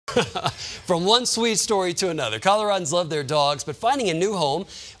From one sweet story to another, Coloradans love their dogs, but finding a new home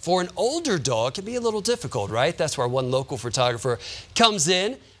for an older dog can be a little difficult, right? That's where one local photographer comes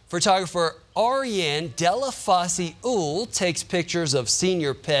in. Photographer Ariane Delafosse Uhll takes pictures of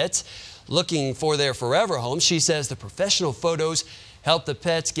senior pets looking for their forever home. She says the professional photos help the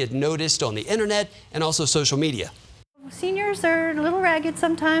pets get noticed on the internet and also social media. Seniors are a little ragged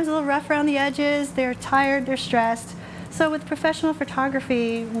sometimes, a little rough around the edges. They're tired, they're stressed. So with professional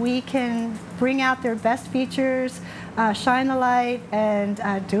photography, we can bring out their best features, shine the light, and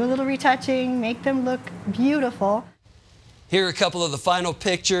do a little retouching, make them look beautiful. Here are a couple of the final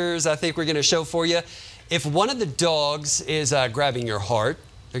pictures I think we're going to show for you. If one of the dogs is grabbing your heart,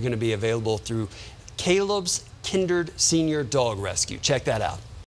 they're going to be available through Caleb's Kindred Senior Dog Rescue. Check that out.